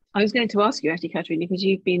 I was going to ask you actually, Katerina, because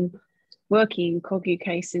you've been working in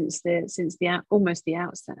COG-UK since almost the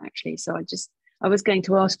outset actually. So I was going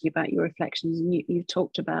to ask you about your reflections, and you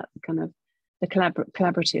talked about the kind of the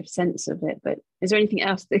collaborative sense of it. But is there anything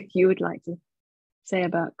else that you would like to say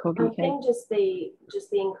about COG-UK? I think just the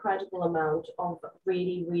incredible amount of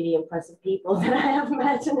really, really impressive people that I have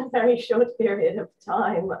met in a very short period of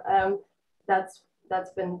time. That's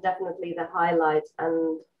been definitely the highlight,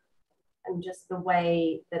 and just the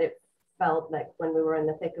way that it felt like when we were in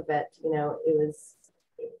the thick of it, it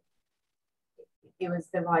was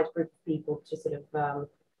the right group of people to sort of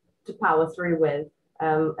to power through with.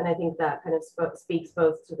 And I think that kind of speaks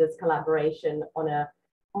both to this collaboration on a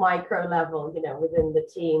micro level, within the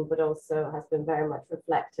team, but also has been very much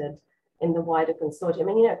reflected in the wider consortium.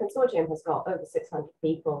 And, consortium has got over 600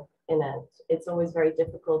 people in it. It's always very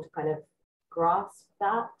difficult to kind of grasp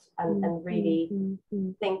that and really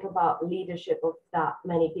think about leadership of that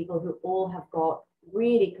many people who all have got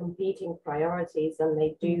really competing priorities, and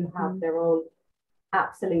they do have their own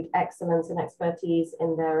absolute excellence and expertise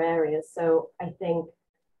in their areas. So I think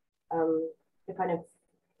the kind of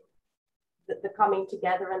the coming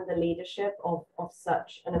together and the leadership of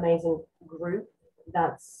such an amazing group,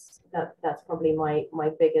 that's probably my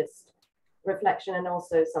biggest reflection, and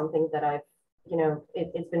also something that I've,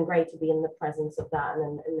 it's been great to be in the presence of that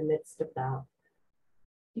and in the midst of that.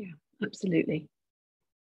 Yeah, absolutely.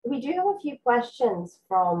 We do have a few questions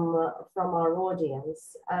from our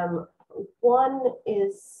audience. One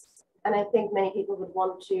is, and I think many people would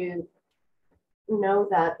want to know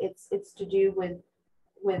that it's to do with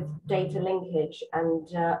data linkage, and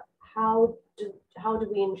how do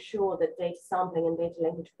we ensure that data sampling and data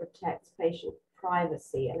linkage protects patient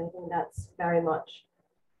privacy? And I think that's very much,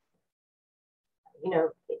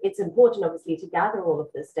 it's important obviously to gather all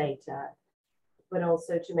of this data, but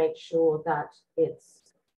also to make sure that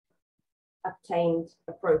it's obtained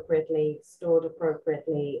appropriately, stored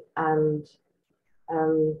appropriately, and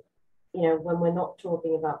when we're not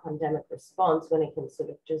talking about pandemic response, when it can sort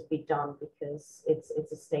of just be done because it's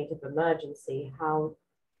a state of emergency, how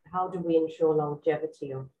do we ensure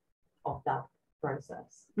longevity of that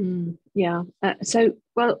process? Yeah.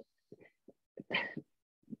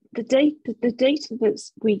 The data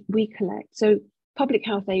that we collect, so public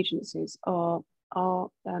health agencies are are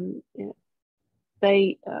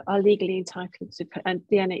they are legally entitled to, and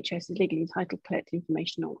the NHS is legally entitled to collect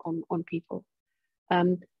information on people.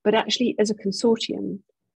 But actually, as a consortium,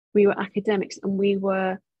 we were academics, and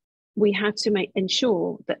we had to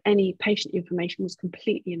ensure that any patient information was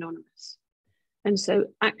completely anonymous. And so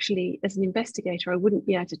actually, as an investigator, I wouldn't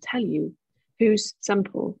be able to tell you whose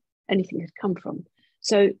sample anything had come from.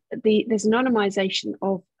 So there's anonymization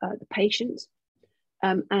of the patient,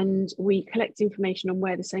 and we collect information on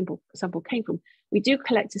where the sample came from. We do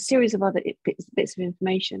collect a series of other bits of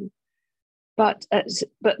information, but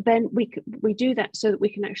then we do that so that we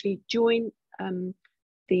can actually join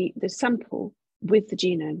the sample with the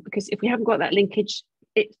genome, because if we haven't got that linkage,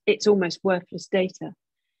 it's almost worthless data.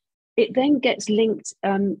 It then gets linked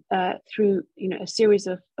through a series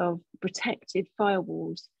of protected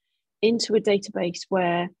firewalls into a database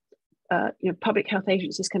where public health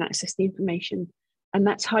agencies can access the information, and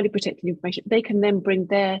that's highly protected information. They can then bring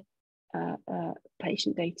their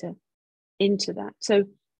patient data into that. So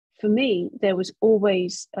for me, there was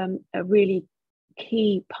always a really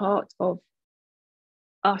key part of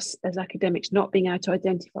us as academics not being able to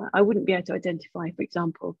identify. I wouldn't be able to identify, for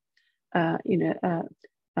example, a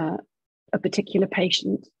particular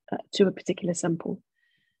patient to a particular sample.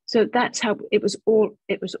 So that's how it was all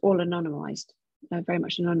anonymized, very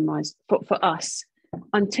much anonymized for us,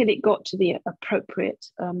 until it got to the appropriate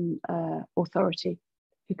authority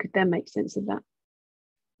who could then make sense of that.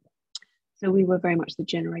 So we were very much the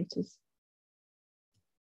generators.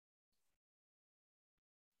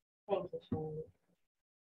 Thank you, Sharon.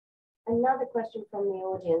 Another question from the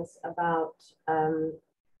audience about,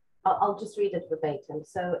 I'll just read it verbatim.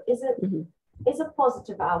 So is a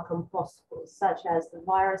positive outcome possible, such as the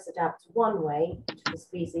virus adapts one way to the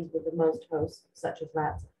species with the most hosts, such as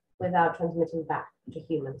rats, without transmitting back to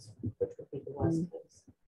humans, which would be the worst case?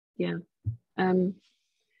 Yeah.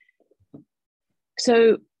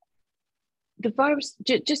 So the virus,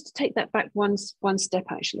 just to take that back one step,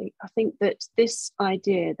 actually, I think that this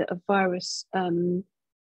idea that a virus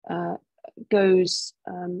goes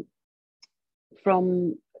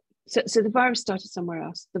from, so the virus started somewhere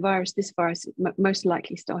else. This virus most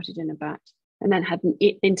likely started in a bat, and then had an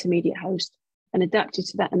intermediate host and adapted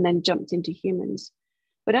to that, and then jumped into humans.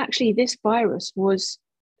 But actually, this virus was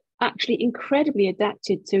actually incredibly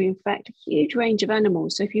adapted to infect a huge range of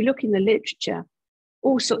animals. So if you look in the literature,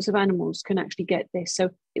 all sorts of animals can actually get this. So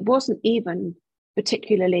it wasn't even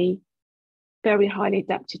particularly very highly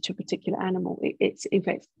adapted to a particular animal. It's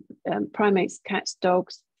infects primates, cats,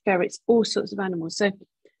 dogs, ferrets, all sorts of animals. So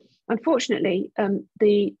unfortunately,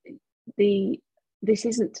 this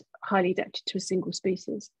isn't highly adapted to a single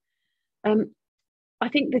species. I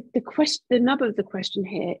think that the nub of the question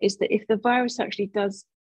here is that if the virus actually does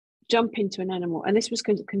jump into an animal, and this was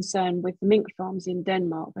concerned with the mink farms in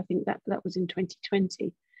Denmark, I think that was in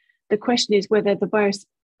 2020. The question is whether the virus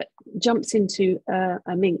jumps into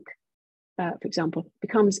a mink, for example,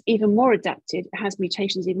 becomes even more adapted, has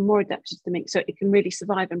mutations even more adapted to the mink, so it can really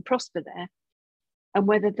survive and prosper there, and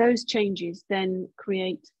whether those changes then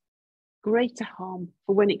create greater harm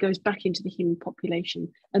for when it goes back into the human population.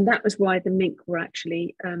 And that was why the mink were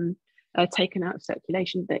actually taken out of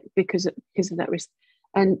circulation, because of that risk.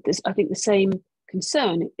 And I think the same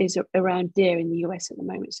concern is around deer in the US at the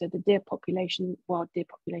moment. So the deer population, wild deer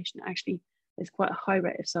population, actually there's quite a high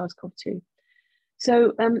rate of SARS CoV-2.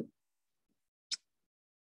 So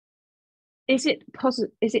is it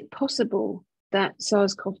possible that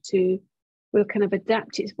SARS CoV-2 will kind of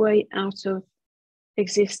adapt its way out of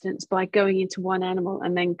existence by going into one animal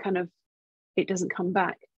and then kind of it doesn't come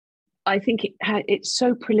back? I think it's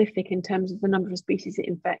so prolific in terms of the number of species it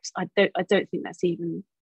infects. I don't think that's even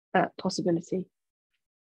a possibility.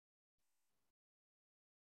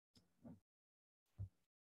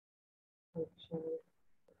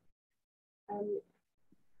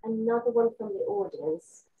 Another one from the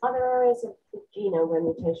audience. Are there areas of the genome where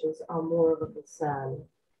mutations are more of a concern?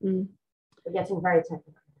 We're getting very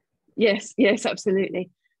technical. Yes, absolutely.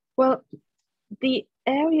 Well, the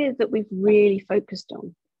area that we've really focused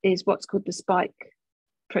on is what's called the spike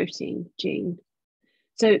protein gene.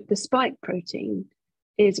 So the spike protein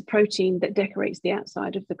is a protein that decorates the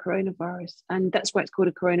outside of the coronavirus, and that's why it's called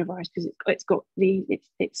a coronavirus, because it's got the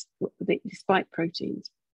spike proteins.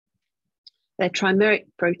 They're trimeric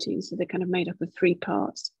proteins, so they're kind of made up of 3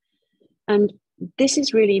 parts, and this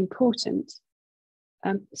is really important.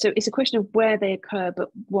 So it's a question of where they occur, but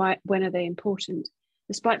when are they important?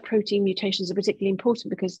 The spike protein mutations are particularly important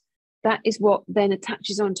because that is what then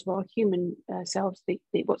attaches onto our human cells,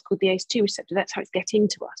 what's called the ACE2 receptor. That's how it's getting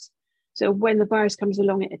to us. So when the virus comes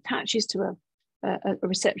along, it attaches to a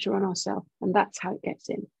receptor on our cell, and that's how it gets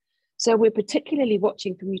in. So we're particularly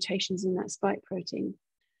watching for mutations in that spike protein.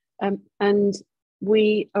 And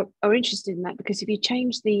we are interested in that because if you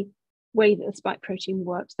change the way that the spike protein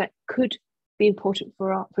works, that could be important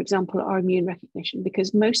for example, our immune recognition,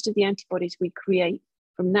 because most of the antibodies we create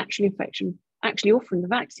from natural infection, actually or from the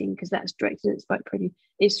vaccine, because that's directed at spike protein,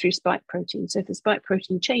 is through spike protein. So if the spike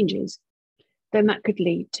protein changes, then that could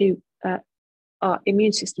lead to our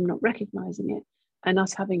immune system not recognizing it and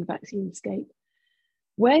us having vaccine escape.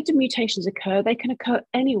 Where do mutations occur? They can occur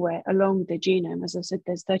anywhere along the genome. As I said,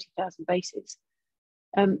 there's 30,000 bases.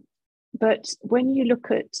 But when you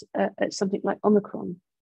look at something like Omicron,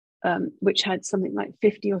 which had something like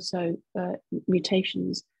 50 or so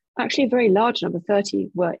mutations, actually a very large number, 30,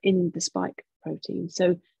 were in the spike protein.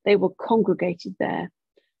 So they were congregated there,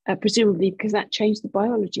 presumably because that changed the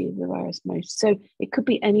biology of the virus most. So it could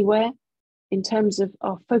be anywhere. In terms of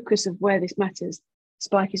our focus of where this matters,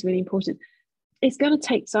 spike is really important. It's going to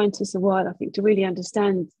take scientists a while, I think, to really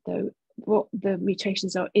understand, though, what the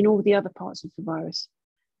mutations are in all the other parts of the virus.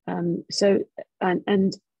 And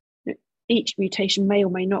each mutation may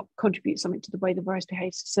or may not contribute something to the way the virus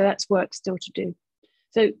behaves. So that's work still to do.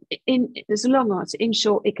 So there's a long answer. In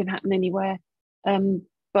short, it can happen anywhere,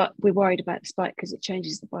 but we're worried about the spike because it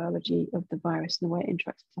changes the biology of the virus and the way it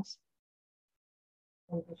interacts with us.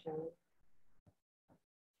 Thank you, Sharon.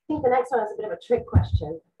 I think the next one is a bit of a trick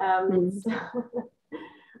question.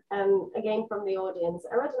 Again, from the audience,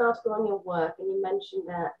 I read an article on your work and you mentioned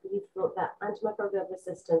that you thought that antimicrobial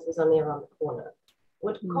resistance was only around the corner.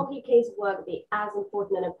 Would COG-UK's work be as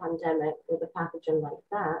important in a pandemic with a pathogen like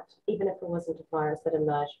that, even if it wasn't a virus that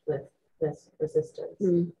emerged with this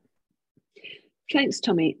resistance? Thanks,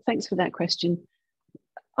 Tommy. Thanks for that question.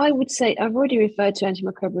 I would say I've already referred to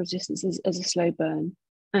antimicrobial resistance as a slow burn,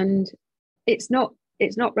 and it's not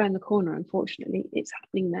round the corner, unfortunately. It's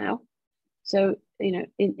happening now. So, you know,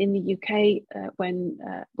 in the UK,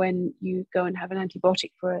 when you go and have an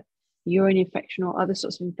antibiotic for a urine infection or other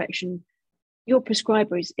sorts of infection, your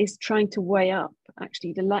prescriber is trying to weigh up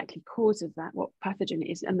actually the likely cause of that, what pathogen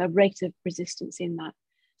it is, and the rate of resistance in that.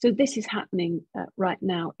 So this is happening right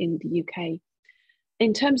now in the UK.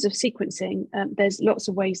 In terms of sequencing, there's lots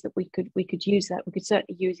of ways that we could use that. We could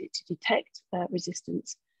certainly use it to detect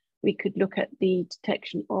resistance. We could look at the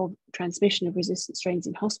detection of transmission of resistant strains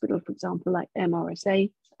in hospital, for example, like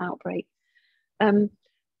MRSA outbreak.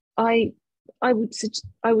 I would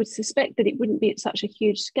suspect that it wouldn't be at such a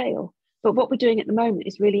huge scale. But what we're doing at the moment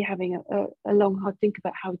is really having a long, hard think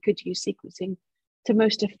about how we could use sequencing to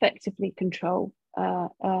most effectively control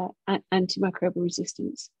antimicrobial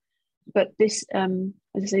resistance. But this, as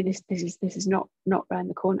I say, this is not around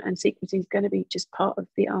the corner, and sequencing is going to be just part of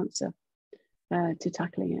the answer to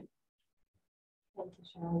tackling it. Thank you,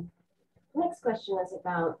 Sharon. The next question is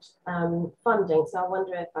about funding. So I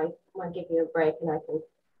wonder if I might give you a break and I can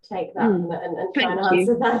take that and try and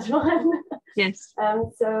answer that one. Yes.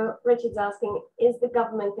 So Richard's asking, is the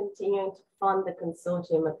government continuing to fund the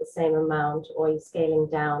consortium at the same amount, or are you scaling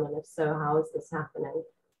down? And if so, how is this happening?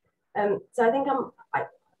 So I think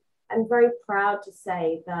I'm very proud to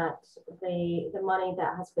say that the money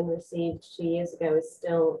that has been received 2 years ago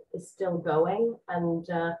is still going, and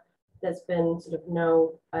there's been sort of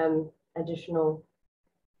no additional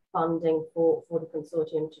funding for the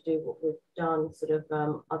consortium to do what we've done, sort of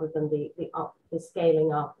other than the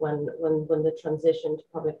scaling up when the transition to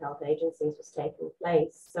public health agencies was taking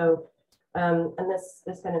place. So and this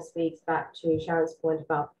kind of speaks back to Sharon's point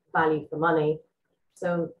about value for money.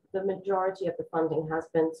 So the majority of the funding has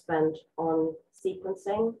been spent on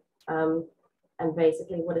sequencing, and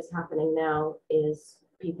basically what is happening now is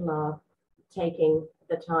people are taking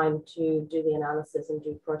the time to do the analysis and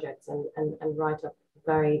do projects and write up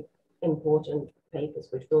very important papers,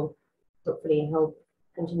 which will hopefully help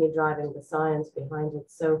continue driving the science behind it.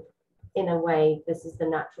 So in a way, this is the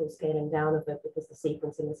natural scaling down of it, because the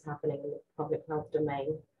sequencing is happening in the public health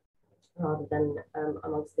domain rather than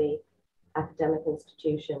amongst the academic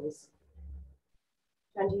institutions.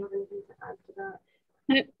 Sharon, do you have anything to add to that?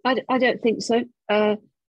 No, I don't think so.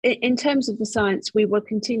 In terms of the science, we will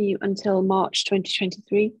continue until March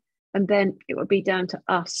 2023, and then it will be down to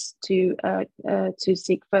us to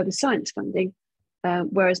seek further science funding.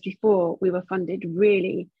 Whereas before we were funded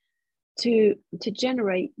really to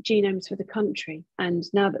generate genomes for the country, and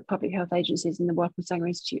now that public health agencies and the Wellcome Sanger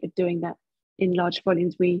Institute are doing that in large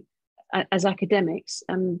volumes, we, as academics,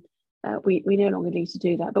 we no longer need to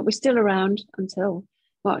do that. But we're still around until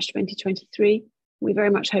March 2023. We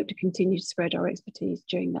very much hope to continue to spread our expertise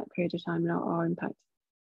during that period of time and our impact.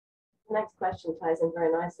 The next question ties in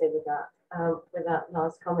very nicely with that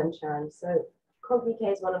last comment, Sharon. So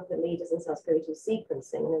COG-UK is one of the leaders in SARS-CoV-2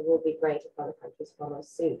 sequencing, and it will be great if other countries follow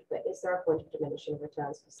suit. But is there a point of diminishing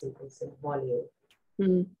returns for sequencing volume?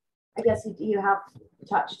 Mm. I guess you have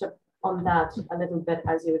touched on that a little bit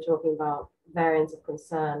as you were talking about variants of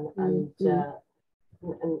concern, and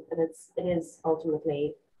it is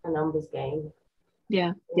ultimately a numbers game.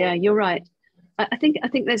 Yeah, you're right. I think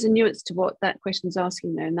there's a nuance to what that question's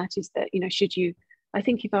asking there, and that is that, should you, I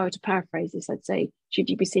think if I were to paraphrase this, I'd say, should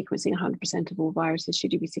you be sequencing 100% of all viruses?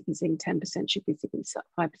 Should you be sequencing 10%? Should you be sequencing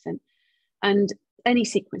 5%? And any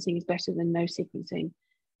sequencing is better than no sequencing.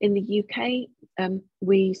 In the UK,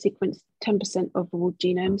 we sequence 10% of all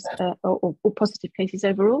genomes or positive cases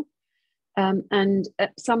overall. And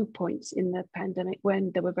at some points in the pandemic,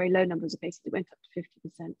 when there were very low numbers of cases, it went up to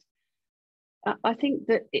 50%. I think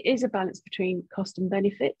that it is a balance between cost and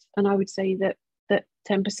benefit. And I would say that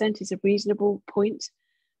 10% is a reasonable point.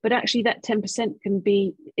 But actually that 10% can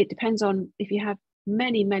be, it depends on, if you have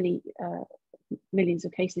many millions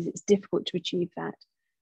of cases, it's difficult to achieve that.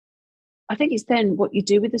 I think it's then what you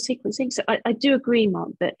do with the sequencing. So I do agree,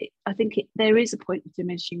 Mark, that I think there is a point of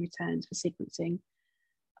diminishing returns for sequencing.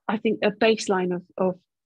 I think a baseline of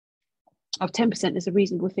 10% is a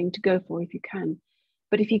reasonable thing to go for if you can.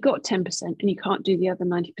 But if you've got 10% and you can't do the other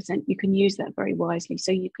 90%, you can use that very wisely.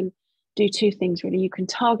 So you can do two things, really. You can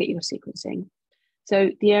target your sequencing. So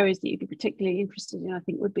the areas that you'd be particularly interested in, I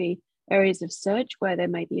think, would be areas of surge where there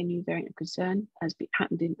may be a new variant of concern, as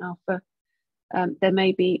happened in Alpha. There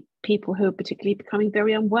may be people who are particularly becoming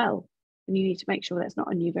very unwell, and you need to make sure that's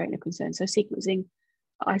not a new variant of concern. So sequencing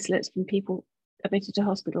isolates from people admitted to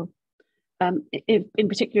hospital. In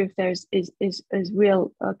particular, if there is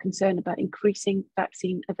real concern about increasing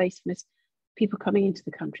vaccine evasiveness, people coming into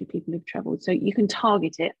the country, people who've travelled. So you can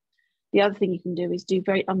target it. The other thing you can do is do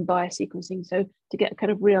very unbiased sequencing. So to get a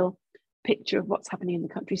kind of real picture of what's happening in the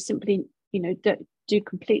country, simply, don't do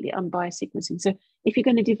completely unbiased sequencing. So if you're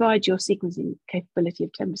going to divide your sequencing capability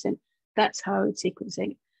of 10%, that's how I would sequence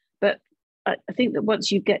it. But I think that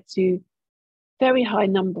once you get to very high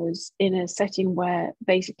numbers in a setting where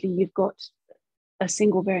basically you've got a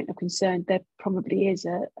single variant of concern, there probably is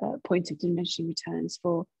a point of diminishing returns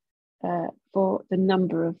for the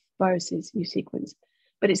number of viruses you sequence.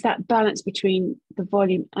 But it's that balance between the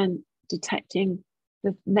volume and detecting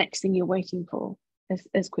the next thing you're waiting for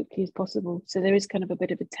as quickly as possible. So there is kind of a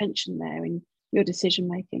bit of a tension there in your decision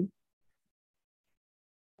making.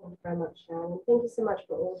 Thank you very much, Sharon. Thank you so much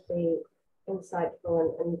for all the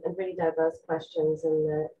insightful and really diverse questions in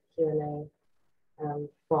the Q&A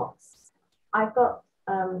box. I've got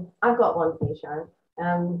one for you,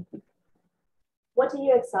 Sharon. What are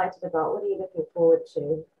you excited about? What are you looking forward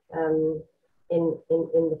to in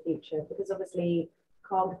the future? Because obviously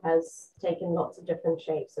COG has taken lots of different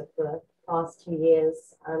shapes of the past 2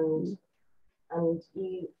 years, and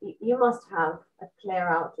you must have a clear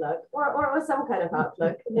outlook or some kind of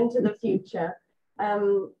outlook into the future.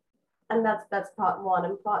 And that's part one.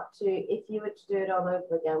 And part two, if you were to do it all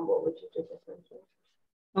over again, what would you do differently?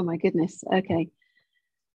 Oh my goodness. Okay.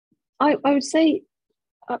 I would say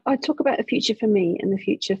I'd talk about the future for me and the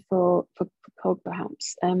future for COG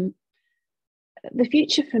perhaps. The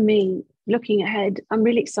future for me, looking ahead, I'm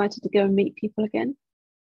really excited to go and meet people again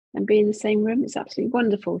and be in the same room. It's absolutely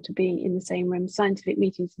wonderful to be in the same room, scientific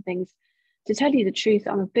meetings and things. To tell you the truth,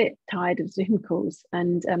 I'm a bit tired of Zoom calls.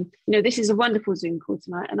 And, this is a wonderful Zoom call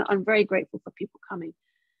tonight, and I'm very grateful for people coming.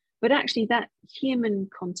 But actually that human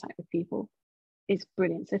contact with people is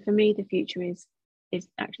brilliant. So for me, the future is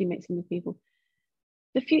actually mixing with people.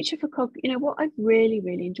 The future for COG, what I've really,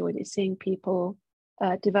 really enjoyed is seeing people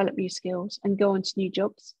develop new skills and go on to new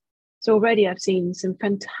jobs. So already I've seen some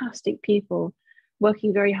fantastic people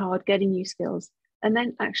working very hard, getting new skills, and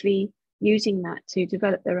then actually using that to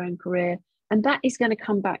develop their own career. And that is going to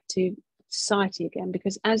come back to society again,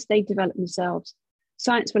 because as they develop themselves,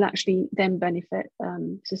 science will actually then benefit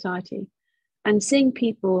society. And seeing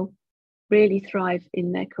people really thrive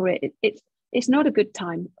in their career, it's not a good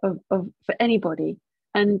time for anybody.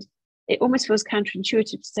 And it almost feels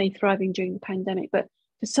counterintuitive to say thriving during the pandemic, but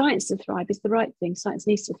for science to thrive is the right thing. Science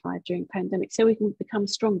needs to thrive during the pandemic so we can become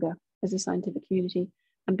stronger as a scientific community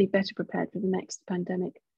and be better prepared for the next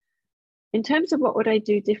pandemic. In terms of what would I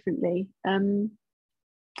do differently,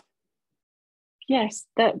 yes,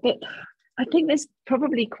 but I think there's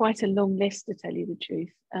probably quite a long list, to tell you the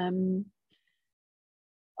truth.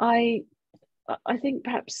 I think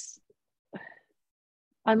perhaps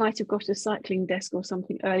I might have got a cycling desk or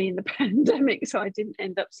something early in the pandemic, so I didn't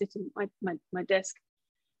end up sitting at my desk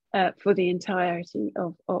for the entirety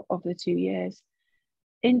of the 2 years.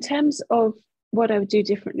 In terms of what I would do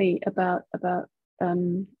differently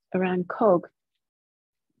around COG,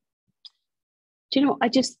 Do you know,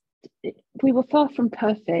 we were far from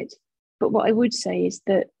perfect, but what I would say is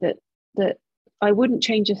that I wouldn't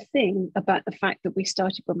change a thing about the fact that we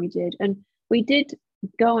started when we did. And we did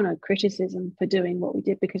garner criticism for doing what we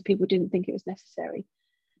did because people didn't think it was necessary.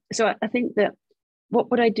 So I think that what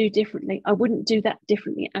would I do differently? I wouldn't do that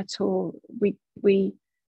differently at all.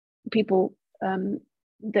 People,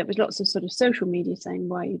 there was lots of sort of social media saying,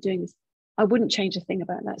 why are you doing this? I wouldn't change a thing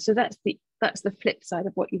about that. So that's the flip side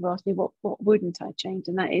of what you've asked me. What wouldn't I change?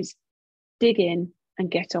 And that is dig in and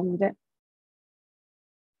get on with it.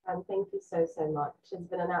 Thank you so much. It's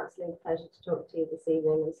been an absolute pleasure to talk to you this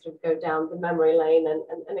evening and sort of go down the memory lane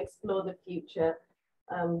and explore the future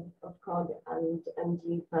of COG and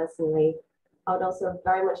you personally. I would also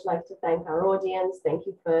very much like to thank our audience. Thank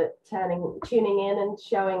you for tuning in and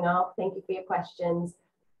showing up. Thank you for your questions.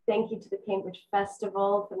 Thank you to the Cambridge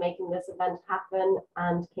Festival for making this event happen,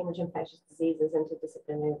 and Cambridge Infectious Diseases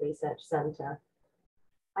Interdisciplinary Research Centre.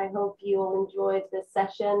 I hope you all enjoyed this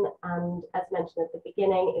session, and as mentioned at the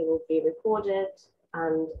beginning, it will be recorded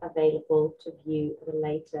and available to view at a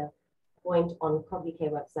later point on COG-UK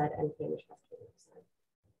website and Cambridge Festival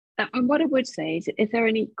website. And what I would say is, if there are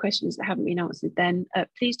any questions that haven't been answered, then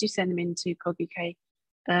please do send them into COG-UK,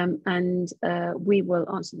 and we will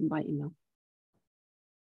answer them by email.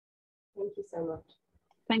 Thank you so much.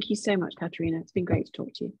 Thank you so much, Katerina. It's been great to talk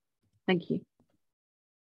to you. Thank you.